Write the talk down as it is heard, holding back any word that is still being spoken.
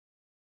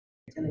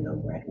going to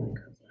go red when it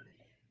goes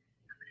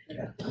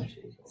live.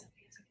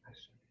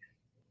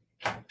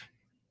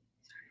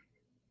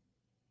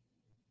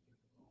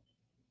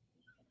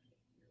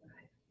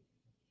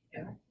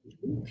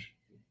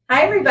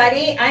 Hi,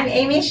 everybody. I'm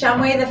Amy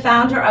Shumway, the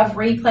founder of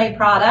Replay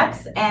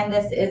Products, and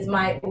this is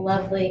my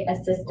lovely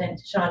assistant,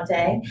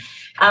 Shantae.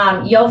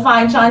 You'll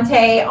find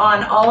Shantae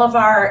on all of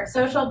our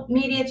social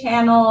media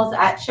channels,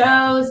 at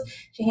shows.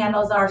 She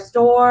handles our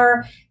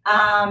store,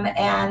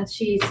 and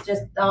she's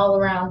just all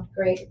around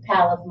great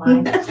pal of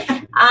mine.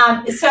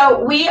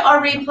 So we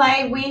are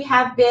Replay. We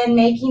have been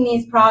making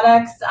these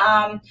products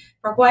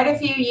for quite a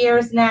few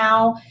years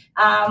now.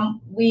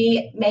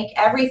 We make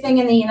everything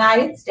in the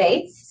United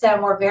States,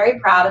 so we're very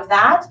proud of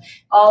that.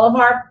 All of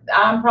our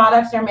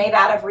products are made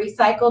out of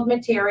recycled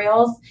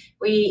materials.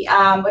 We,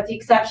 with the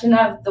exception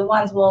of the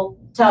ones we'll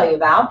tell you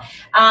about,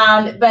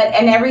 and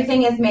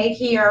everything is made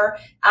here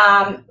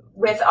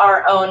with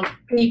our own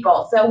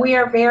people. So we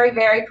are very,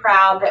 very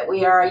proud that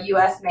we are a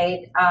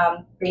U.S.-made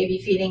baby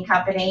feeding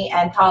company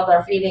and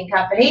toddler feeding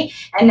company,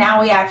 and now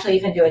we actually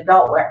even do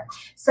adult wear.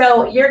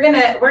 So we're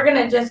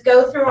gonna just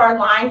go through our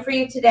line for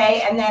you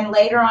today, and then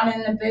later on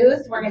in the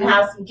booth we're gonna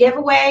have some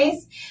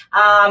giveaways,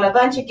 a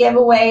bunch of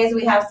giveaways.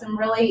 We have some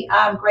really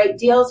great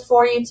deals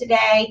for you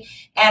today,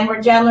 and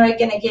we're generally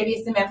gonna give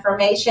you some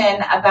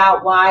information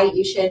about why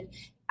you should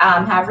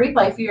have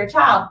Replay for your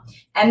child.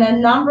 And the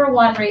number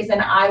one reason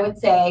I would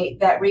say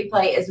that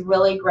Replay is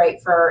really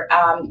great for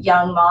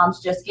young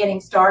moms just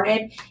getting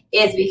started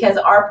is because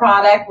our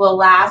product will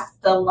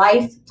last the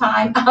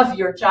lifetime of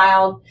your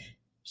childhood,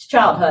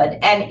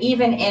 and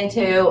even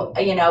into,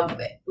 you know,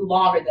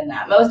 longer than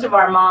that. Most of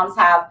our moms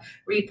have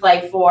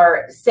Replay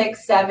for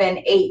 6, 7,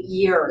 8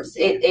 years.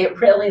 It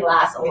really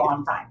lasts a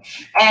long time.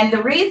 And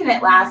the reason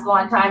it lasts a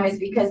long time is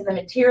because the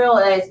material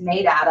it is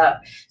made out of.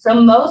 So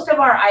most of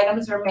our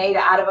items are made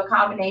out of a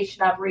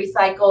combination of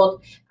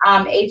recycled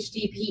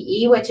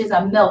HDPE, which is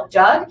a milk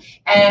jug,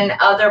 and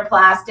other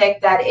plastic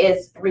that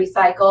is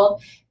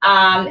recycled.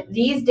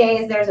 These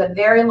days, there's a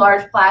very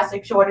large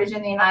plastic shortage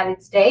in the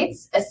United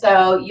States.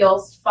 So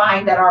you'll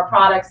find that our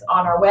products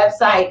on our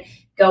website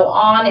go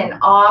on and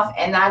off,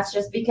 and that's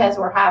just because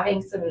we're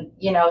having some,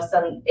 you know,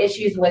 some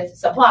issues with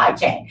supply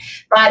chain.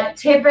 But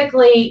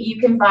typically, you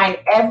can find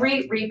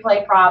every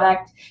Replay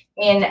product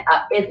in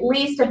at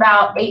least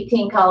about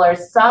 18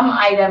 colors, some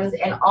items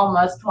in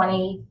almost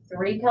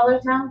 23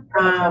 colors now?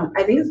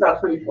 I think it's about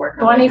 24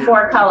 colors.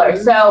 24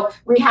 colors. So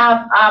we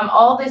have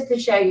all this to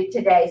show you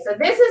today. So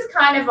this is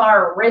kind of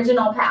our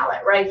original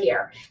palette right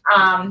here.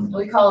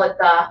 We call it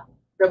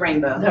the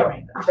rainbow. The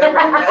rainbow. The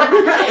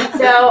rainbow.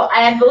 So,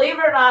 and believe it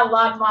or not, a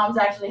lot of moms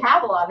actually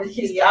have a lot of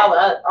these,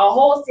 a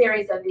whole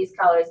series of these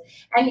colors.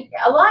 And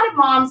a lot of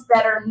moms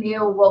that are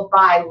new will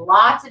buy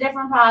lots of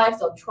different products.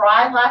 They'll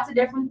try lots of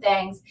different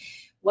things.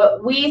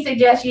 What we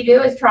suggest you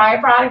do is try a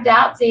product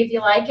out, see if you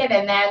like it,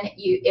 and then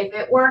if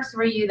it works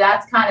for you,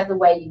 that's kind of the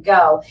way you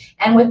go.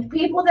 And with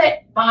people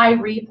that buy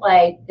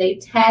Replay, they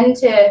tend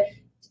to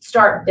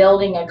start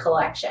building a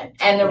collection.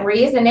 And the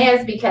reason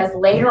is because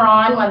later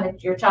on, when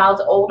your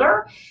child's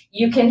older,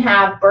 you can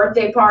have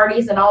birthday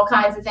parties and all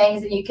kinds of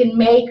things, and you can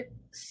make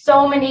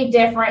so many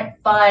different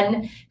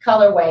fun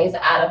colorways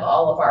out of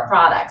all of our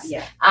products.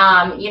 You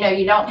know,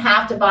 you don't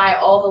have to buy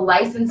all the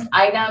licensed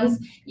items.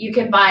 You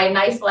can buy a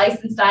nice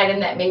licensed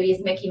item that maybe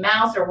is Mickey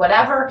Mouse or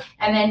whatever,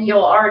 and then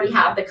you'll already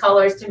have the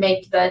colors to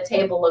make the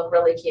table look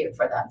really cute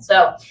for them.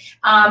 So,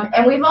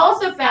 and we've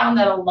also found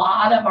that a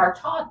lot of our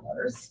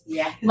toddlers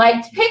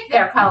like to pick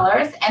their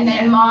colors, and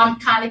then mom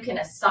kind of can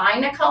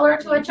assign a color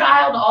to a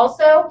child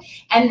also,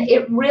 and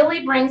it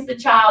really brings the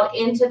child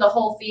into the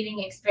whole feeding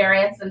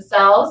experience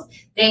themselves.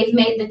 They've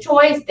made the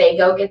choice. They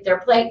go get their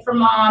plate from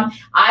mom.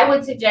 I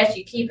would suggest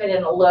you keep it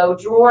in a low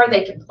drawer.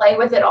 They can play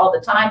with it all the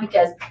time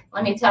because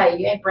let me tell you,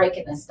 you ain't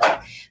breaking this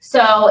stuff.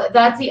 So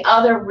that's the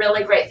other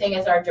really great thing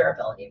is our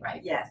durability,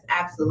 right? Yes,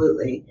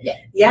 absolutely.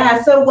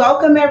 Yeah, so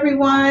welcome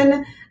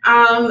everyone.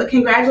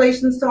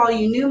 Congratulations to all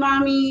you new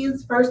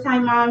mommies,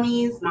 first-time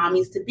mommies,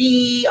 mommies to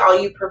be, all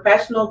you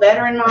professional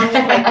veteran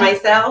mommies like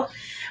myself.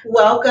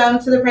 Welcome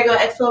to the Prego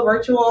Expo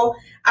Virtual.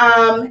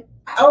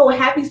 Oh,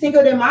 happy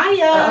Cinco de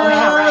Mayo. Oh,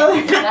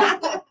 yeah,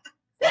 right.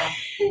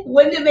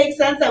 Wouldn't it make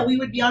sense that we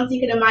would be on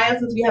Cinco de Mayo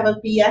since we have a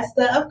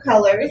fiesta of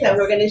colors that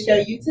we're going to show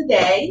you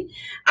today?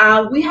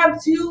 We have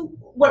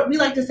what we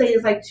like to say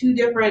is like two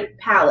different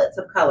palettes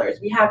of colors.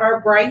 We have our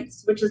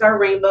brights, which is our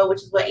rainbow,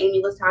 which is what Amy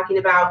was talking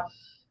about.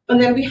 And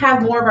then we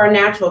have more of our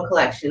natural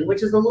collection,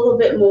 which is a little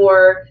bit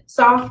more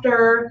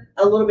softer,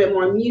 a little bit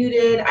more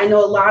muted. I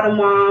know a lot of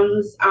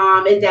moms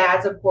and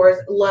dads, of course,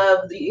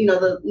 love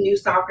the new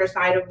softer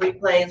side of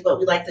Replay is what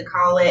we like to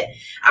call it.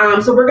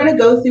 So we're going to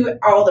go through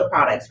all the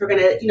products. We're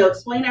going to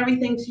explain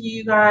everything to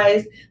you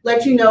guys,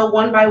 let you know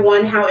one by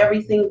one how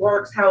everything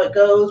works, how it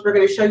goes. We're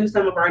going to show you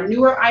some of our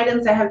newer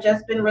items that have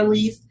just been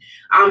released.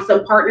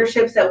 Some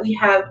partnerships that we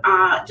have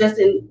just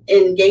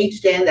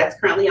engaged in that's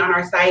currently on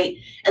our site.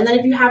 And then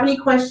if you have any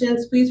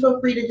questions, please feel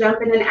free to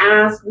jump in and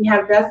ask. We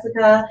have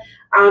Jessica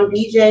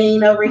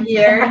DJing over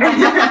here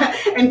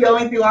and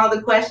going through all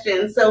the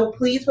questions. So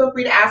please feel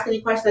free to ask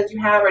any questions that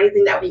you have or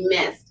anything that we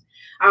missed.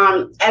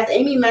 As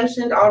Amy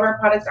mentioned, all of our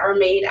products are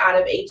made out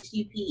of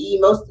HDPE.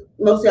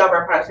 Mostly all of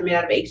our products are made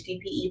out of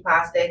HDPE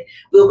plastic.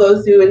 We'll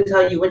go through and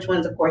tell you which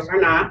ones, of course,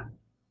 are not.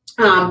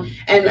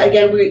 And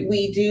again,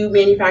 we do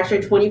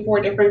manufacture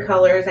 24 different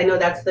colors. I know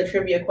that's the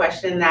trivia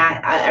question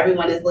that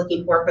everyone is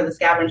looking for the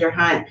scavenger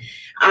hunt.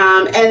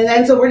 And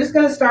then, so we're just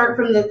going to start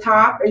from the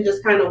top and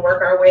just kind of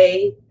work our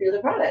way through the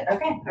product.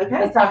 Okay.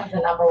 Let's talk about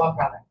the number one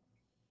product.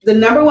 The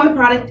number one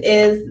product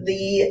is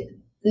the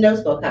no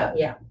spill cup.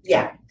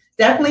 Yeah,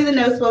 definitely the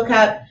no spill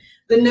cup.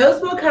 The no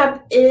spill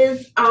cup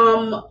is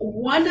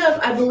one of,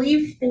 I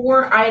believe,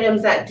 4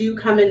 items that do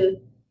come in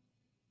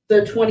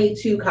the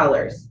 22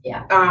 colors.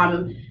 Yeah.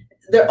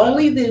 They're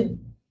only the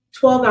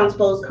 12-ounce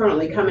bowls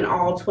currently come in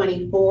all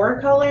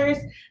 24 colors.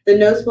 The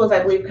no spills,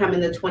 I believe, come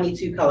in the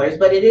 22 colors.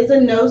 But it is a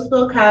no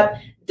spill cup.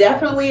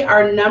 Definitely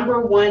our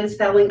number one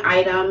selling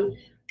item.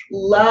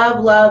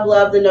 Love, love,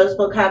 love the no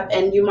spill cup,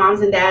 and you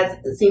moms and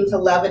dads seem to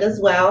love it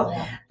as well.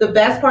 Yeah. The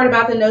best part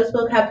about the no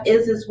spill cup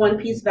is this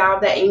one-piece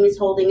valve that Amy's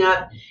holding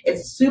up.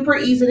 It's super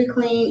easy to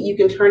clean. You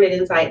can turn it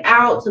inside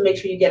out, so make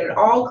sure you get it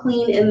all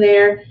clean in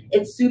there.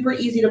 It's super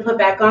easy to put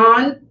back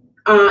on.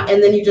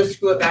 And then you just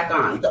screw it back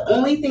on. The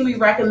only thing we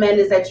recommend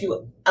is that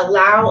you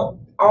allow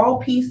all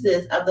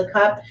pieces of the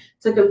cup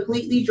to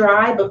completely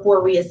dry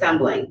before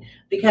reassembling,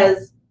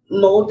 because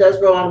mold does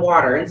grow on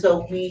water. And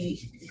so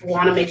we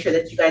want to make sure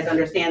that you guys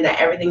understand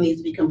that everything needs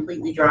to be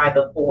completely dry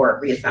before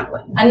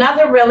reassembling.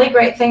 Another really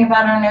great thing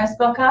about our no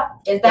spill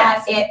cup is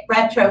that it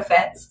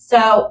retrofits.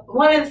 So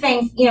one of the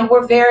things,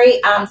 we're very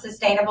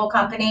sustainable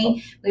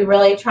company. We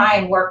really try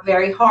and work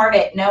very hard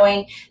at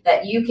knowing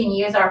that you can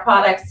use our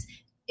products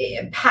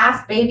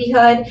past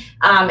babyhood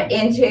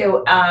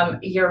into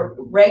your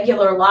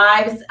regular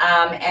lives,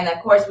 and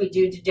of course we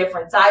do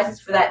different sizes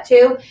for that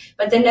too.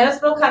 But the no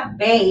spill cup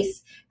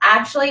base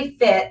actually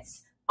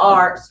fits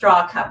our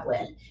straw cup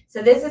lid.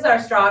 So this is our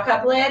straw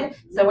cup lid.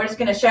 So we're just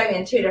going to show you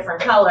in 2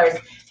 different colors.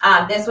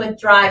 This would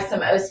drive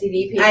some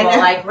OCD people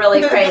like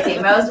really crazy.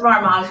 Most of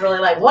our moms really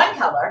like one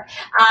color.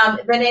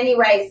 But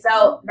anyway,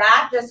 so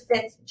that just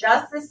fits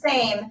just the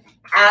same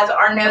as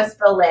our no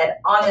spill lid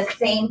on the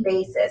same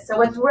basis. So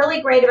what's really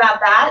great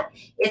about that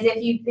is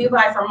if you do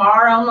buy from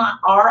our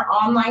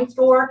online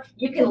store,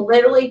 you can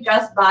literally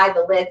just buy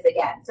the lids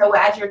again. So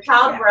as your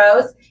child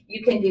grows,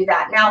 you can do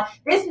that. Now,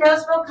 this no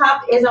spill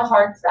cup is a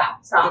hard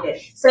stop.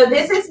 So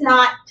this is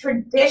not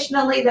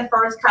traditionally the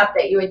first cup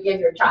that you would give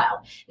your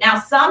child. Now,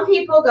 some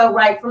people go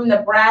right from the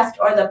breast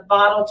or the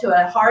bottle to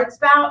a hard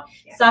spout.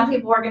 Some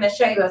people are going to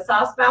show you a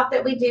soft spout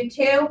that we do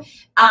too.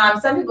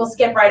 Some people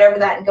skip right over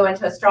that and go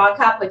into a straw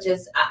cup, which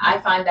is, I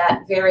find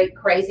that very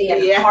crazy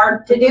and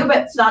hard to do,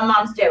 but some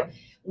moms do.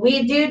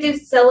 We do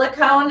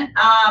silicone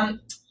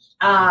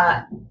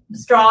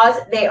straws.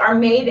 They are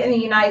made in the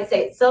United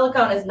States.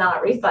 Silicone is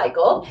not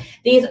recycled.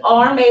 These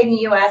are made in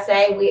the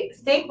USA. We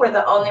think we're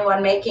the only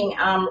one making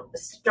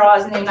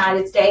straws in the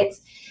United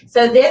States.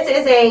 So this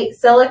is a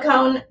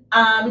silicone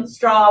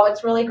straw.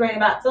 What's really great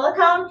about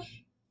silicone,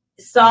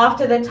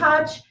 soft to the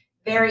touch,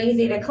 very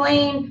easy to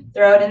clean,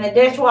 throw it in the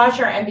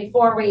dishwasher. And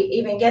before we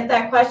even get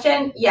that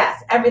question,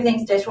 yes,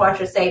 everything's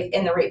dishwasher safe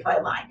in the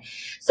Replay line.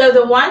 So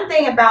the one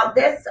thing about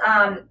this,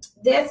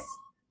 this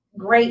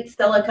great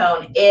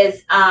silicone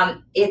is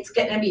it's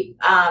going to be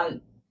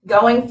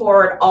going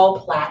forward all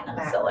platinum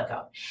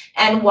silicone.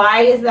 And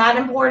why is that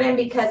important?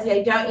 Because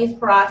they don't use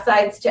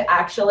peroxides to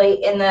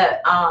actually in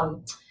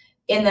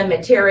the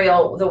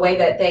material, the way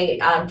that they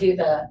do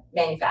the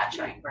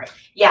manufacturing. Right.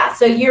 Yeah,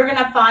 so you're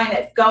going to find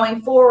that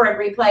going forward,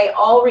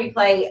 all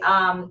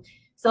Replay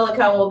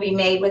silicone will be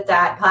made with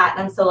that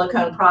platinum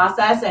silicone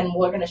process, and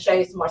we're going to show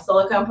you some more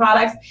silicone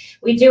products.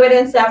 We do it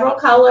in several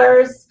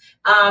colors.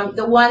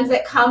 The ones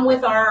that come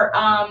with our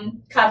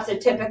cups are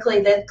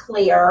typically the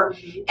clear.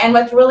 And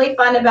what's really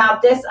fun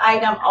about this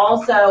item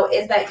also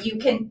is that you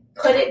can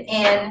put it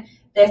in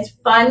this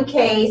fun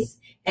case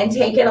and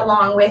take it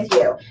along with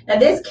you. Now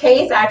this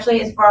case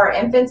actually is for our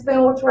infant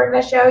spoon, which we're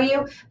going to show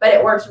you, but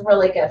it works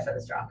really good for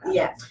the straw cup.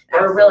 Yes,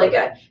 they're really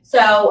good.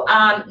 So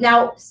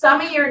now some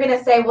of you are going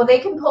to say, well, they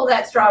can pull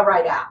that straw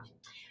right out.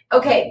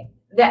 Okay.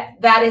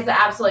 That is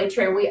absolutely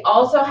true. We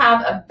also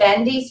have a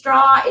bendy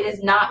straw. It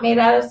is not made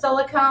out of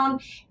silicone,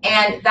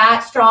 and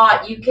that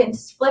straw, you can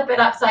flip it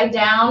upside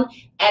down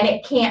and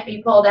it can't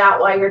be pulled out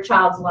while your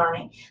child's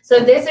learning.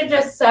 So these are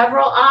just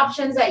several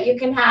options that you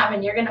can have,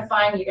 and you're going to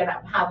find you're going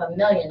to have a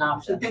million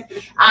options.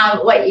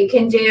 What you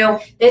can do.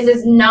 This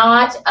is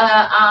not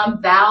a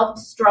valved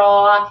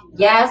straw.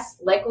 Yes,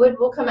 liquid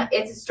will come out.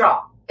 It's a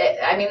straw.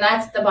 I mean,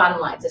 that's the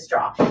bottom line, it's a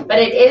straw. But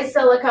it is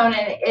silicone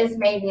and it is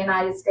made in the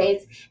United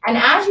States. And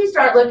as you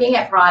start looking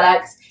at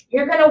products,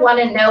 you're going to want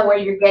to know where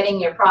you're getting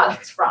your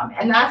products from.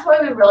 And that's why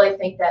we really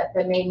think that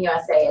the Made in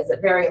USA is a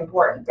very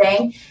important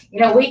thing. You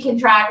know, we can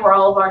track where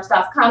all of our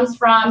stuff comes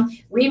from.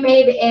 We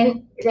made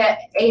in to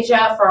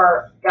Asia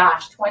for,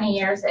 gosh, 20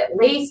 years at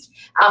least,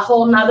 a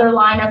whole nother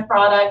line of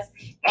products.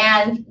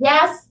 And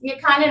yes, you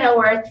kind of know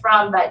where it's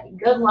from, but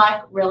good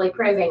luck really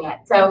proving it.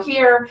 So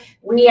here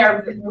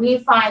we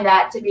find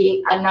that to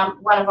be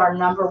one of our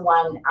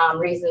 #1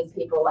 reasons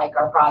people like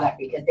our product,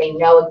 because they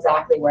know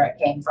exactly where it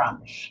came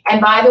from. And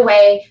by the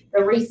way, the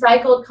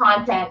recycled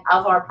content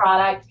of our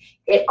product,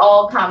 it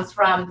all comes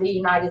from the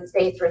United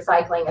States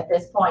recycling at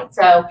this point.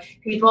 So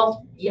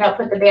people,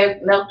 put the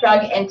milk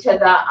jug into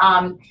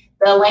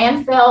the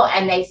landfill,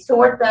 and they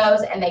sort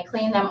those and they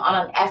clean them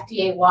on an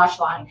FDA wash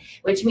line,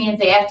 which means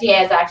the FDA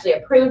has actually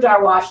approved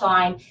our wash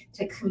line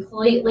to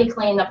completely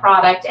clean the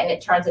product, and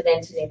it turns it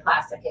into new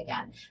plastic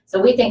again.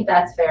 So we think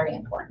that's very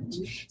important.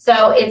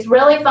 So it's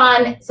really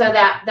fun. So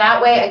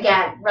that way,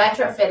 again,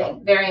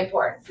 retrofitting, very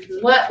important.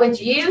 What would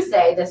you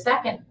say the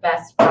second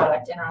best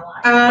product in our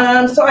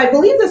line? So I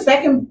believe the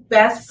second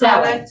best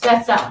product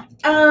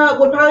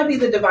would probably be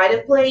the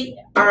divided plate,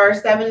 our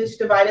 7-inch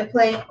divided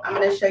plate. I'm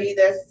going to show you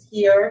this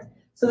here.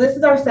 So this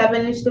is our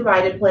 7-inch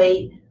divided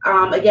plate.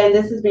 Again,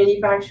 this is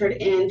manufactured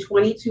in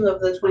 22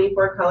 of the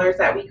 24 colors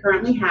that we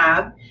currently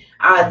have.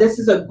 This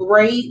is a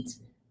great,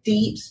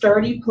 deep,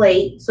 sturdy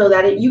plate so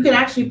that you can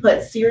actually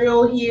put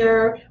cereal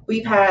here.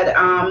 We've had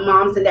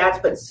moms and dads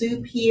put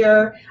soup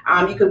here.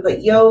 You can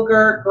put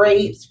yogurt,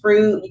 grapes,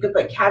 fruit. You can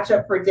put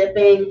ketchup for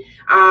dipping.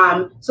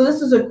 So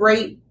this is a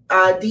great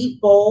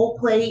deep bowl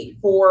plate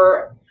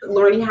for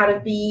learning how to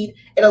feed.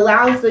 It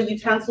allows the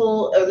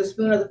utensil or the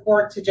spoon or the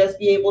fork to just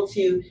be able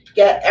to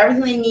get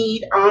everything they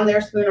need on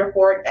their spoon or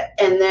fork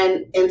and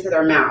then into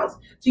their mouths.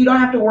 So you don't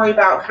have to worry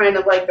about kind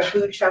of like the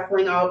food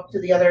shuffling off to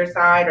the other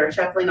side or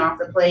shuffling off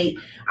the plate.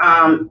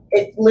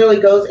 It literally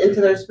goes into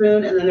their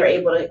spoon, and then they're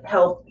able to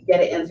help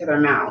get it into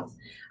their mouths.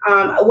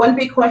 One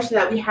big question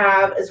that we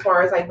have as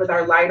far as like with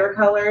our lighter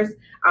colors,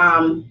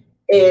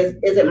 is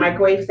it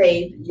microwave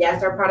safe?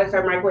 Yes, our products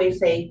are microwave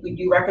safe. We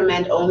do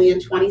recommend only in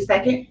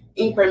 20-second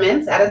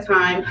increments at a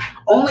time,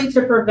 only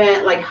to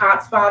prevent like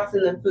hot spots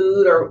in the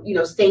food or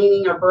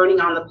staining or burning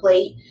on the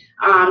plate.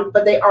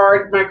 But they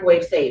are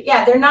microwave safe.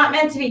 Yeah, they're not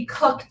meant to be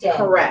cooked in.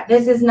 Correct.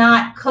 This is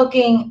not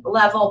cooking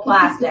level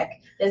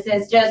plastic. This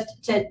is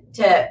just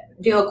to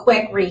do a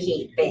quick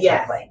reheat, basically.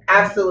 Yes,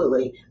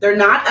 absolutely. They're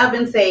not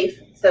oven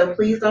safe. So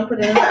please don't put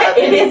it in the oven.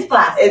 It is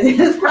plastic. It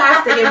is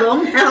plastic. It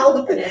will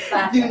melt. It is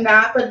plastic. Do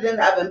not put it in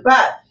the oven.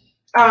 But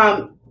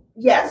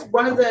yes,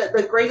 one of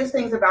the greatest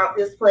things about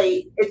this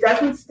plate, it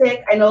doesn't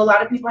stick. I know a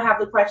lot of people have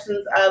the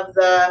questions of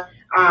the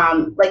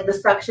like the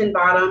suction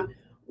bottom.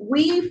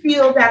 We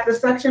feel that the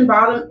suction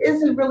bottom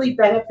isn't really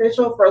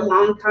beneficial for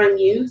long-time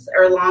use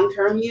or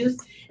long-term use.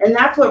 And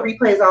that's what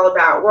Replay is all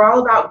about. We're all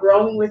about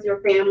growing with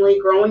your family,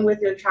 growing with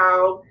your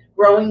child,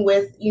 growing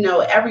with,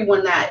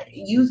 everyone that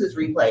uses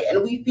Replay.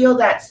 And we feel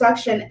that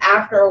suction,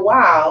 after a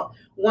while,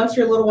 once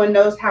your little one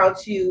knows how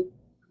to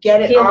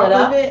get it off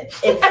of it,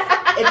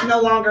 it's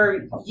no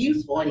longer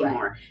useful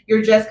anymore. Right.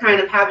 You're just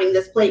kind of having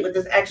this plate with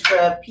this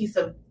extra piece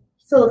of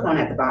silicone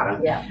at the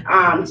bottom.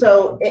 Yeah.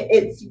 So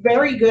it's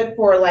very good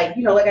for like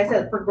I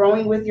said, for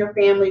growing with your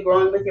family,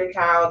 growing with your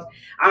child.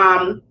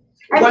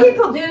 And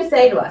people do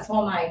say to us,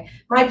 well,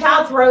 my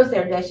child throws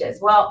their dishes.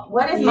 Well,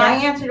 what is my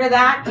answer to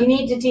that? You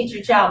need to teach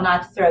your child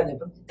not to throw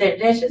their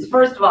dishes,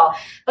 first of all.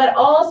 But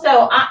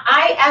also,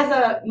 I as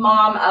a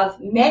mom of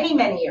many,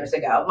 many years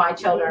ago, my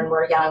children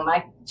were young.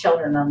 My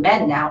children are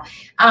men now.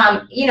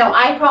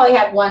 I probably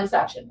had one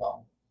suction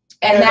bowl.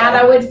 And that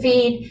I would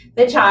feed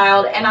the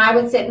child, and I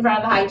would sit in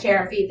front of the high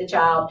chair and feed the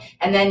child.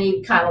 And then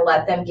you kind of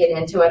let them get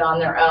into it on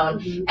their own.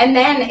 Mm-hmm. And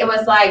then it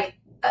was like,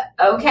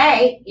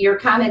 okay, you're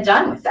kind of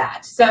done with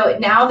that. So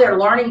now they're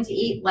learning to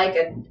eat like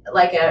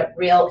a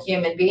real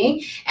human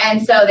being.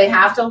 And so they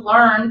have to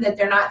learn that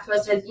they're not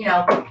supposed to,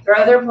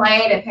 throw their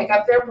plate and pick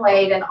up their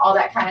plate and all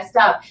that kind of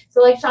stuff.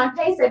 So like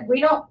Shantae said, we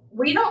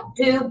don't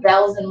do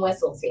bells and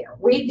whistles here.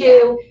 We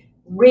do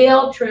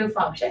real, true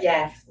function.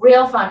 Yes.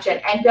 Real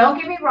function. And don't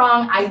get me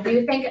wrong, I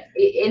do think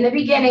in the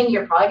beginning,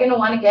 you're probably going to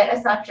want to get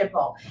a suction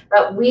bowl,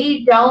 but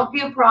we don't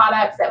do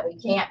products that we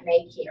can't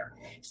make here.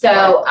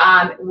 So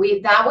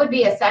that would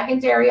be a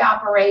secondary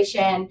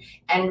operation,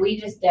 and we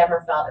just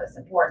never felt it was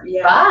important.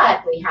 Yeah.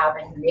 But we have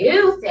a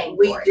new thing.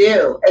 We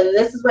do. And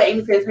this is what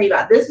Amy's going to tell you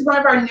about. This is one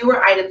of our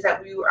newer items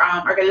that we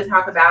are going to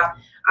talk about.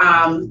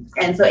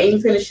 And so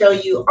Amy's going to show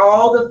you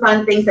all the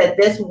fun things that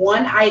this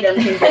one item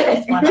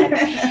can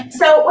do.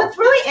 So what's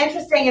really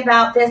interesting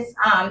about this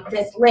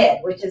lid,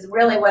 which is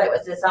really what it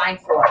was designed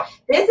for,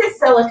 this is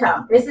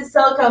silicone. This is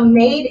silicone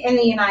made in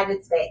the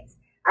United States.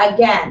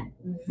 Again,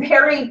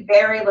 very,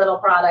 very little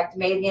product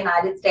made in the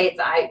United States.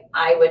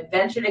 I would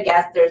venture to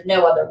guess there's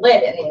no other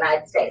lid in the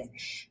United States.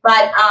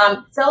 But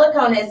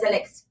silicone is an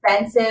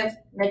expensive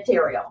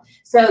material.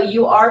 So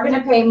you are going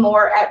to pay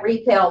more at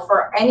retail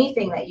for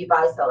anything that you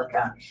buy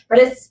silicone, but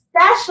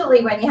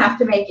especially when you have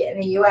to make it in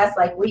the U.S.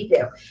 like we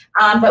do.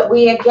 But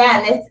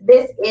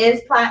this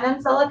is platinum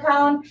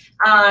silicone.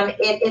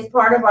 It is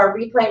part of our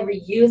Replay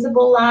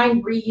reusable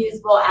line,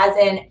 reusable as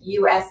in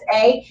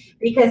USA,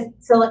 because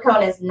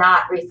silicone is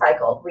not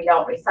recycled. We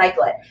don't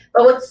recycle it.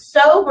 But what's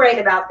so great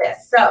about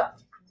this, so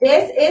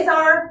this is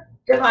our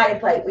divided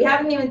plate. We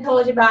haven't even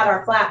told you about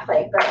our flat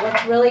plate, but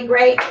what's really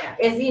great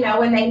is, you know,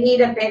 when they need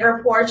a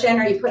bigger portion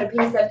or you put a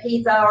piece of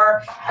pizza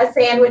or a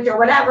sandwich or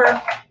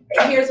whatever,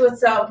 here's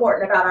what's so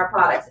important about our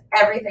products.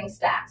 Everything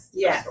stacks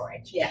for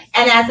storage. Yes.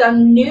 And as a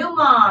new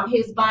mom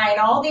who's buying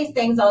all these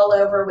things all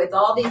over with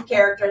all these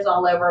characters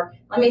all over,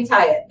 let me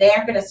tell you, they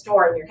aren't going to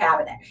store in your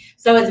cabinet.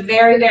 So it's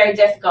very, very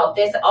difficult.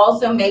 This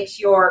also makes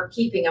your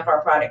keeping of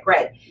our product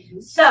great.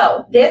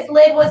 So this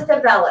lid was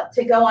developed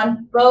to go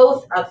on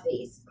both of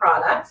these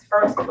products,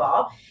 first of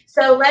all.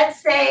 So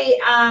let's say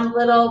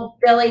little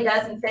Billy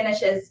doesn't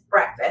finish his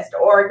breakfast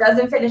or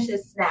doesn't finish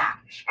his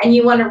snack, and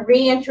you want to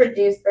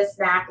reintroduce the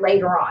snack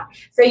later on.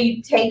 So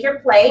you take your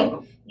plate,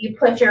 you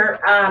put your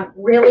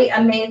really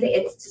amazing,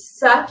 it's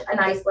such a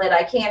nice lid,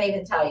 I can't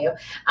even tell you.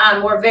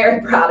 We're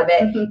very proud of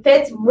it.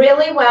 Fits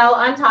really well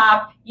on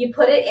top. You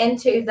put it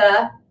into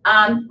the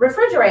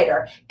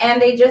refrigerator,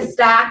 and they just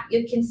stack.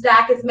 You can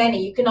stack as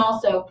many. You can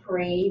also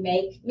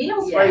pre-make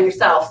meals for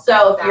yourself.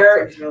 So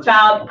if your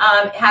child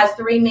has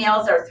 3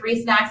 meals or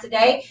 3 snacks a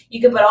day,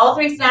 you can put all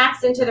 3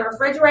 snacks into the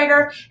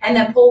refrigerator and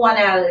then pull one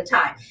out at a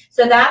time.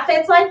 So that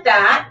fits like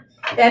that.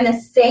 Then the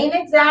same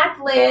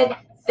exact lid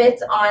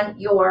fits on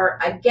your,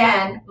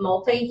 again,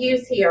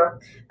 multi-use here,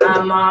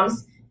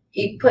 moms.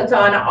 It goes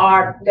on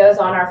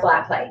our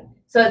flat plate.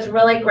 So it's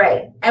really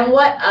great. And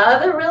what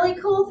other really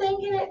cool thing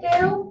can it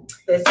do?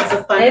 This is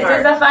a fun part. This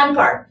is a fun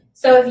part.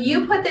 So if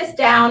you put this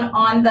down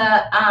on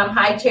the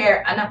high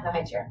chair, not the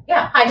high chair,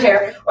 high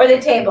chair or the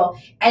table,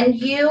 and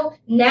you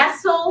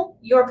nestle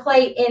your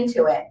plate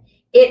into it,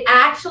 it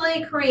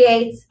actually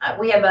creates,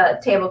 we have a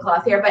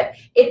tablecloth here, but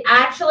it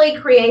actually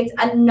creates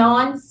a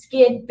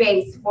non-skid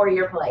base for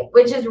your plate,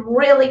 which is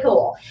really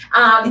cool.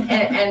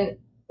 And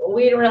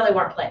we really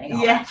weren't planning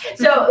on that.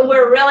 So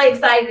we're really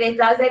excited it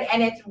does it,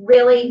 and it's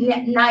really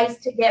nice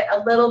to get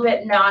a little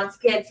bit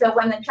non-skid. So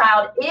when the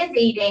child is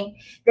eating,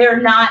 they're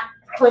not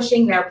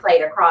pushing their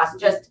plate across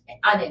just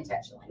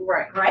unintentionally.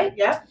 Right?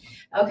 Yep.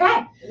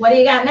 Okay. What do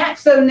you got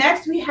next? So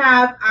next we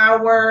have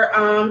our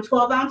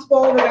 12-ounce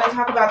bowl. We're going to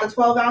talk about the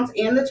 12-ounce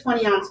and the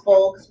 20-ounce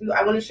bowl because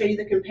I want to show you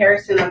the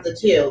comparison of the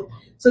two.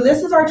 So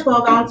this is our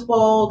 12-ounce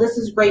bowl. This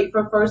is great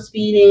for first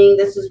feeding.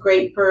 This is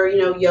great for,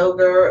 you know,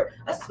 yogurt,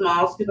 a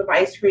small scoop of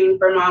ice cream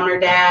for mom or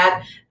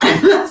dad,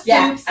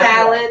 soup,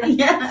 salad,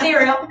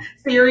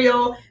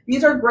 cereal.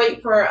 These are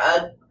great for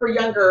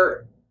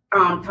younger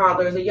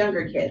toddlers or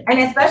younger kids. And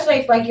especially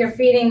if like you're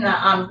feeding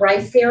the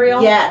rice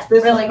cereal. Yes,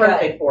 this really is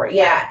perfect good for it.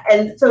 Yeah.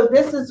 And so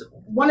this is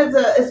one of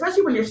the,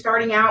 especially when you're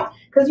starting out,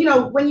 because you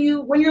know, when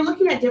you're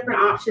looking at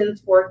different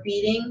options for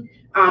feeding,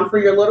 for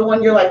your little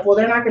one, you're like, well,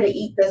 they're not going to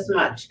eat this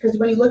much. Because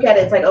when you look at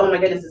it, it's like, oh my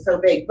goodness, it's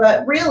so big.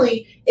 But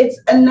really, it's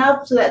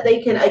enough so that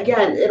they can,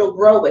 again, it'll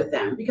grow with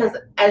them. Because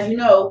as you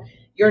know,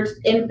 your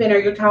infant or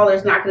your toddler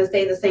is not going to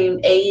stay the same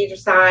age,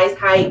 size,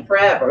 height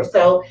forever.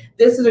 So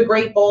this is a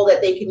great bowl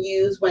that they can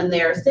use when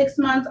they're 6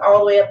 months all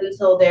the way up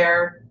until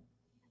they're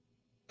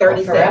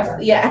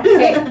 36.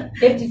 Yeah.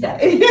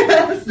 57.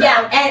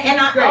 Yeah. And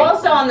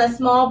also on the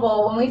small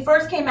bowl, when we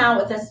first came out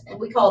with this,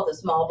 we call it the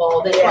small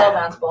bowl, the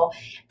 12-ounce bowl.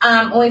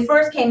 When we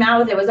first came out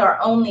with it, it was our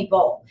only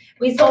bowl.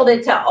 We sold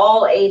it to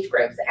all age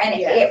groups. And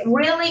it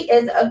really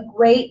is a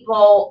great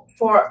bowl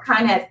for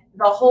kind of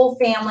the whole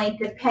family,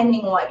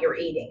 depending what you're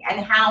eating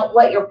and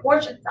what your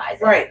portion size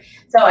is. Right.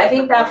 So I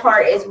think that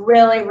part is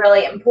really,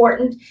 really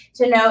important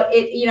to note.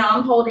 It, you know,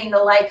 I'm holding the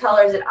light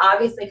colors. It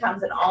obviously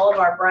comes in all of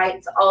our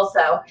brights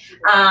also.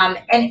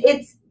 And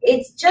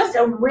it's just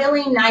a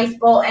really nice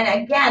bowl.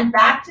 And again,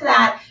 back to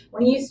that,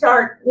 when you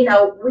start, you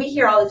know, we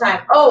hear all the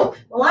time, oh,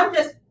 well, I'm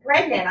just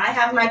pregnant. I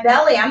have my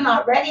belly. I'm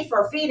not ready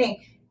for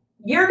feeding.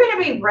 You're going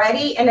to be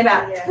ready in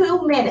about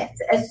 2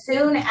 minutes as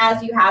soon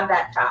as you have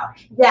that child.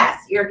 Yes,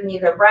 you're going to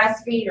either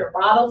breastfeed or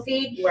bottle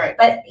feed. Right.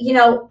 But, you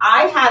know,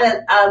 I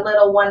had a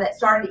little one that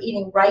started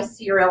eating rice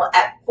cereal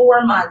at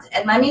 4 months.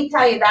 And let me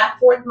tell you, that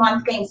 4th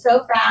month came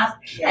so fast.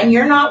 And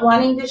you're not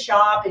wanting to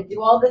shop and do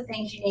all the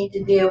things you need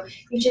to do.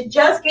 You should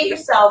just get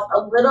yourself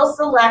a little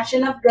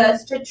selection of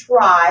goods to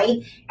try.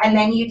 And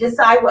then you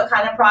decide what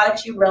kind of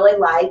products you really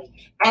like.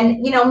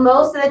 And, you know,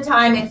 most of the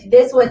time, if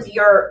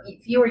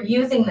you were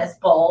using this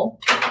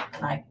bowl,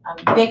 and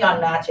I'm big on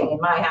matching in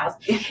my house,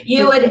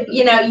 you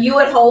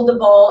would hold the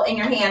bowl in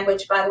your hand,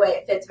 which, by the way,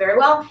 it fits very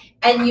well,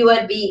 and you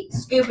would be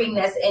scooping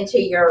this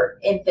into your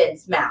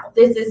infant's mouth.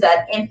 This is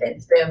an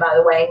infant spoon, by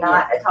the way,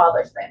 not a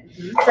toddler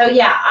spoon. So,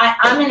 yeah,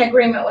 I'm in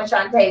agreement with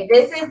Shantae.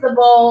 This is the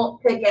bowl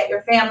to get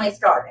your family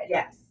started.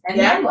 Yes. And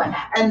then what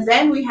happens? And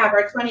then we have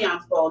our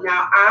 20-ounce bowl.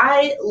 Now,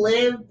 I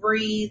live,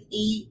 breathe,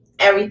 eat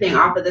everything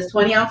off of this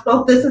 20-ounce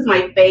bowl. This is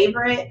my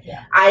favorite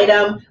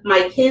item.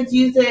 My kids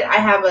use it. I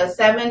have a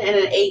 7 and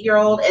an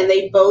 8-year-old, and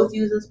they both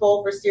use this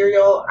bowl for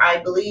cereal,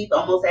 I believe,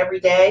 almost every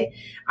day.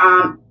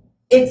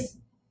 It's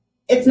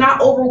It's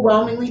not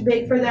overwhelmingly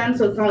big for them,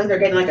 so it's not like they're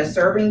getting like a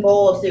serving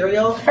bowl of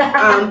cereal,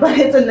 but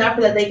it's enough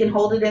that they can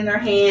hold it in their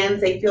hands.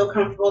 They feel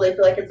comfortable. They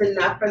feel like it's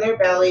enough for their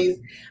bellies.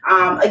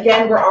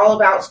 Again, we're all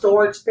about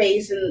storage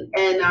space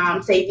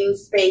and saving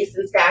space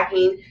and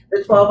stacking.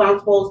 The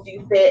 12-ounce bowls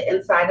do fit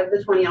inside of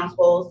the 20-ounce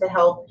bowls to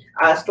help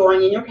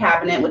storing in your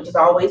cabinet, which is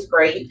always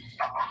great.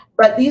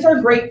 But these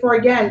are great for,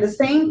 again, the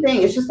same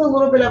thing. It's just a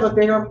little bit of a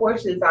bigger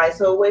portion size.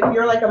 So if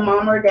you're like a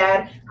mom or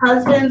dad,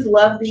 husbands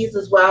love these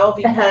as well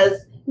because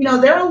you know,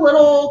 they're a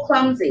little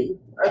clumsy,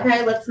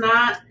 okay? Let's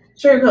not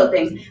sugarcoat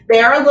things.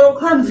 They are a little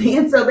clumsy,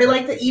 and so they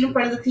like to eat in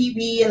front of the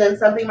TV, and then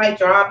something might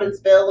drop and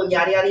spill and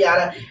yada, yada,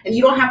 yada. And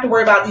you don't have to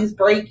worry about these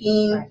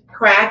breaking,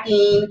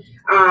 cracking.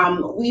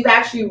 We've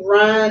actually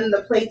run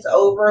the plates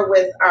over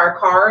with our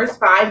cars,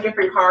 5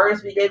 different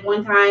cars we did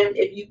one time.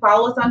 If you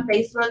follow us on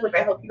Facebook, which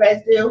I hope you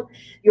guys do,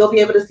 you'll be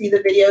able to see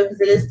the video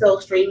because it is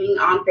still streaming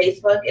on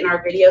Facebook in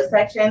our video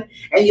section.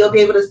 And you'll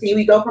be able to see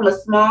we go from a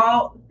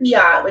small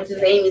Fiat, which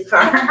is Amy's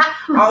car,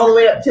 all the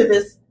way up to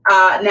this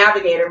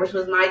Navigator, which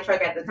was my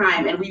truck at the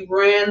time. And we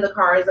ran the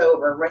cars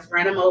over,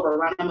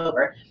 run them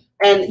over.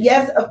 And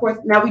yes, of course,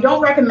 now we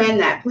don't recommend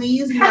that.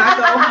 Please do not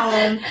go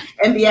home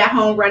and be at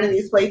home running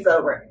these plates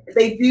over.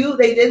 They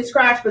did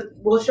scratch, but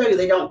we'll show you,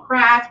 they don't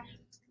crack.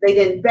 They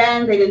didn't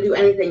bend, they didn't do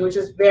anything, which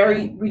is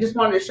we just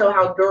wanted to show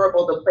how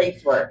durable the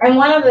plates were. And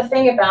one other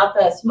thing about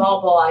the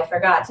small bowl I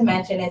forgot to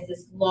mention is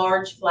this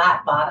large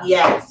flat bottom.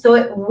 Yes. So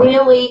it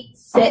really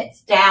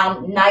sits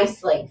down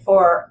nicely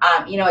for,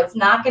 it's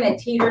not going to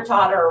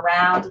teeter-totter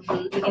around.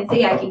 Mm-hmm. You can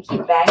see I can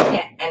keep banging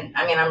it, and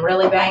I'm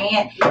really banging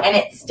it, and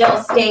it still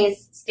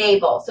stays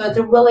stable. So it's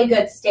a really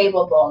good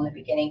stable bowl in the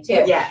beginning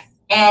too. Yes.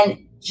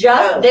 And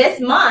this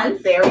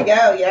month. There we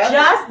go, yeah.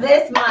 Just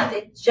this month,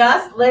 it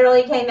just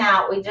literally came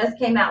out. We just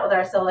came out with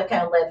our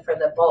silicone lid for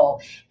the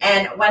bowl.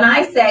 And when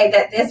I say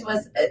that this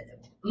was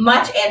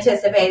much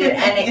anticipated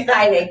and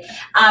exciting,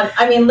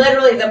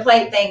 literally the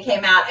plate thing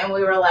came out and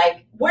we were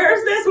like,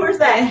 where's this? Where's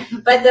that?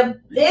 But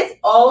this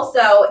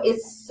also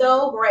is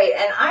so great.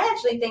 And I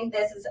actually think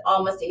this is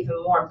almost even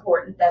more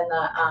important than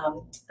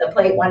the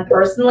plate one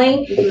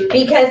personally,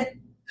 because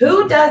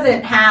who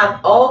doesn't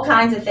have all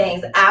kinds of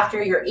things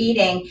after you're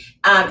eating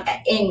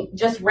in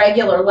just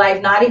regular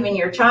life, not even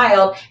your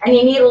child, and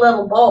you need a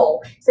little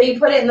bowl. So you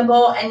put it in the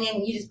bowl and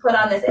then you just put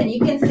on this, and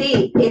you can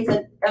see it's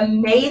an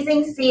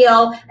amazing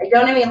seal. I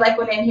don't have any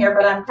liquid in here,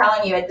 but I'm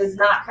telling you, it does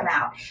not come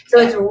out. So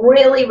it's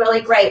really, really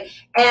great.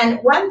 And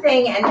one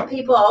thing, and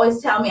people always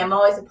tell me, I'm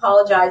always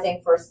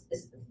apologizing for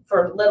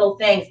little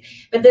things,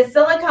 but the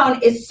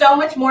silicone is so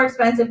much more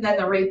expensive than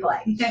the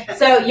replay.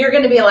 So you're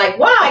going to be like,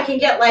 wow, I can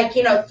get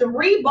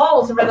 3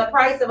 bowls for the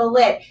price of a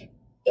lid.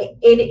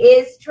 It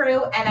is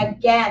true. And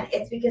again,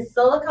 it's because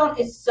silicone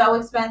is so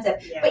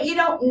expensive, but you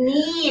don't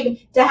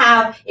need to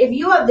have, if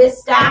you have this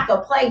stack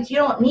of plates, you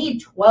don't need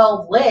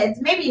 12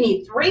 lids. Maybe you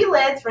need 3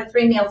 lids for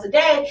 3 meals a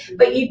day,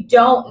 but you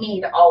don't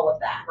need all of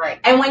that. Right.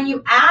 And when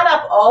you add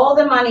up all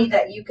the money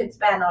that you could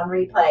spend on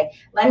replay,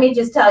 let me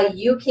just tell you,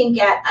 you can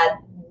get a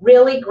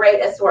really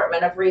great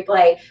assortment of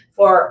replay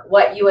for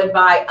what you would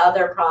buy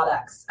other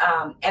products.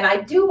 And I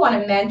do want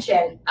to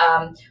mention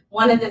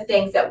one of the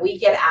things that we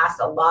get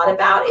asked a lot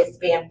about is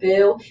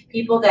bamboo.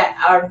 People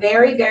that are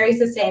very, very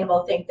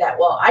sustainable think that,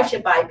 well, I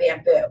should buy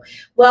bamboo.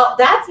 Well,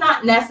 that's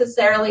not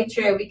necessarily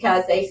true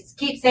because they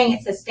keep saying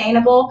it's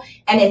sustainable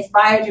and it's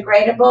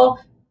biodegradable.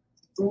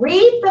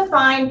 Read the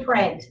fine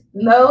print.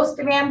 Most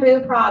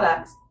bamboo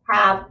products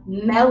have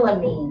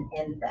melamine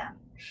in them.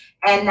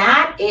 And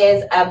that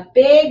is a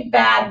big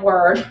bad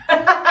word,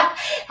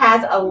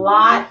 has a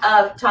lot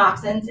of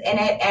toxins in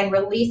it and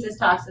releases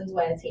toxins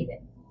when it's heated.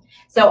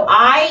 So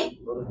I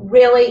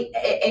really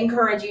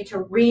encourage you to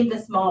read the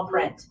small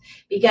print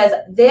because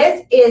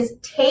this is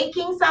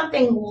taking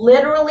something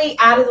literally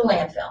out of the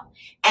landfill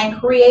and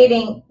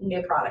creating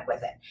new product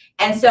with it.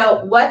 And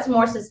so what's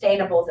more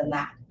sustainable than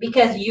that?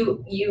 Because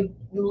you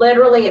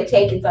literally have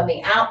taken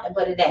something out and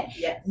put it in.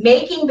 Yes.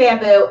 Making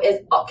bamboo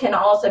can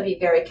also be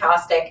very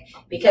caustic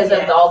because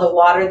of all the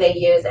water they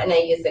use, and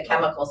they use the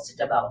chemicals to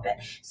develop it.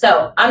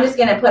 So I'm just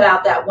going to put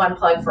out that one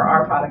plug for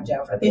our product,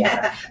 Joe, for the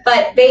other.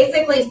 But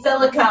basically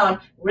silicone,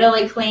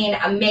 really clean,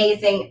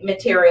 amazing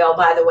material,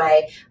 by the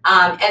way,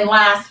 and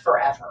lasts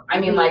forever. I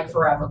mean, like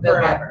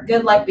forever.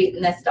 Good luck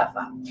beating this stuff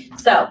up.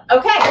 So,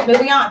 okay,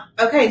 moving on.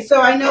 Okay,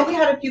 so I know we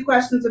had a few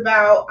questions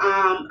about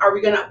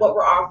what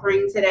we're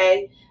offering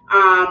today.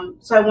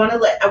 So I want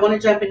to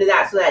jump into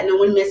that so that no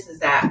one misses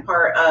that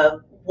part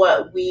of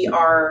what we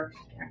are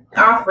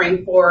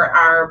offering for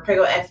our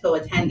Prego Expo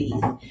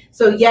attendees.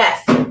 So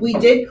yes, we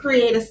did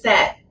create a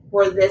set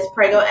for this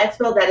Prego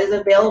Expo that is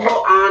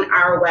available on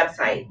our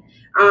website.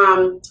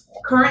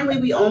 Currently,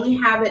 we only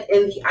have it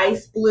in the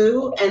ice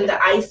blue and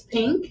the ice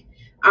pink.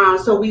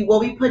 So we will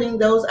be putting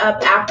those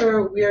up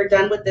after we're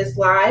done with this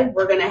live.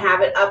 We're going to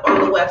have it up on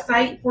the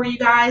website for you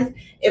guys.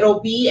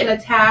 It'll be in a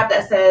tab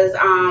that says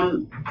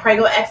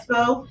Prego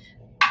Expo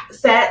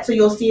set. So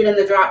you'll see it in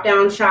the drop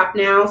down shop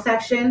now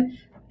section.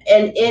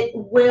 And it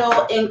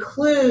will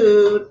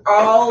include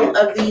all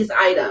of these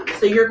items.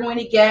 So you're going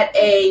to get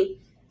a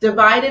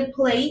divided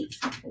plate.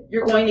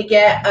 You're going to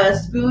get a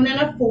spoon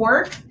and a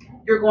fork.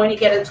 You're going to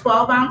get a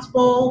 12-ounce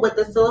bowl with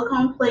the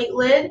silicone plate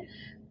lid,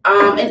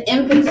 an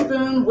infant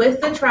spoon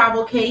with the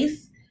travel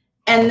case.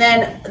 And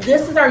then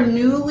this is our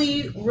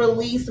newly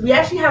released, we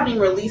actually haven't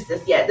even released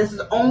this yet. This is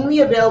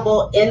only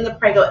available in the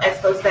Prego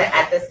Expo set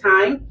at this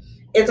time.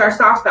 It's our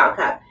soft spout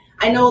cup.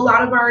 I know a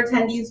lot of our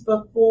attendees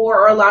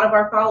before, or a lot of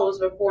our followers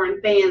before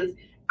and fans,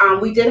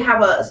 we did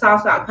have a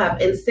soft spout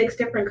cup in 6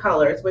 different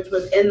colors, which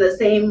was in the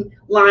same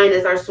line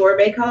as our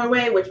sorbet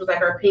colorway, which was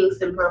like our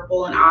pinks and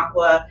purple and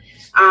aqua.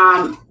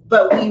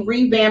 But we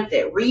revamped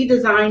it,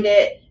 redesigned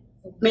it,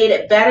 made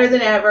it better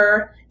than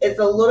ever. It's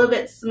a little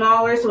bit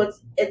smaller, so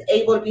it's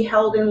able to be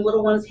held in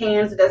little ones'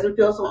 hands. It doesn't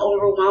feel so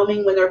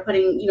overwhelming when they're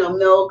putting,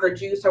 milk or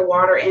juice or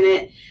water in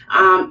it.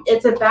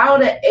 It's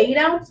about an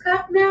 8-ounce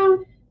cup now.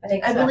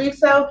 I believe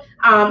so.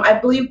 I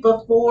believe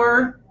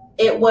before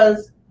it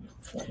was.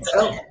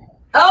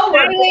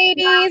 Hi,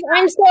 ladies.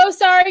 I'm so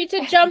sorry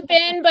to jump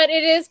in, but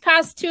it is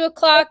past 2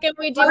 o'clock and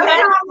we do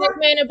have a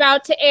segment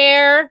about to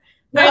air.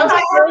 I'm so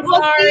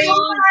sorry.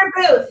 Our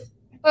booth.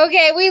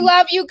 Okay, we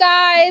love you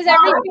guys.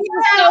 Everything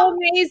is so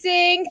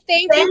amazing.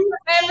 Thank you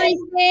for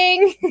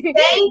everything.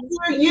 Thank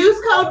you.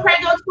 Use code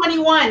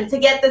Prego21 to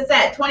get the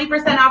set.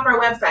 20% off our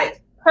website.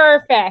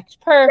 Perfect.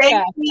 All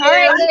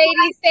right,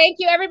 ladies. Thank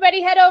you.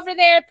 Everybody head over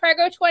there,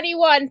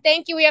 Prego21.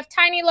 Thank you. We have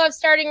Tiny Love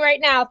starting right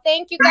now.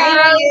 Thank you, guys.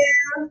 Thank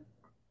you.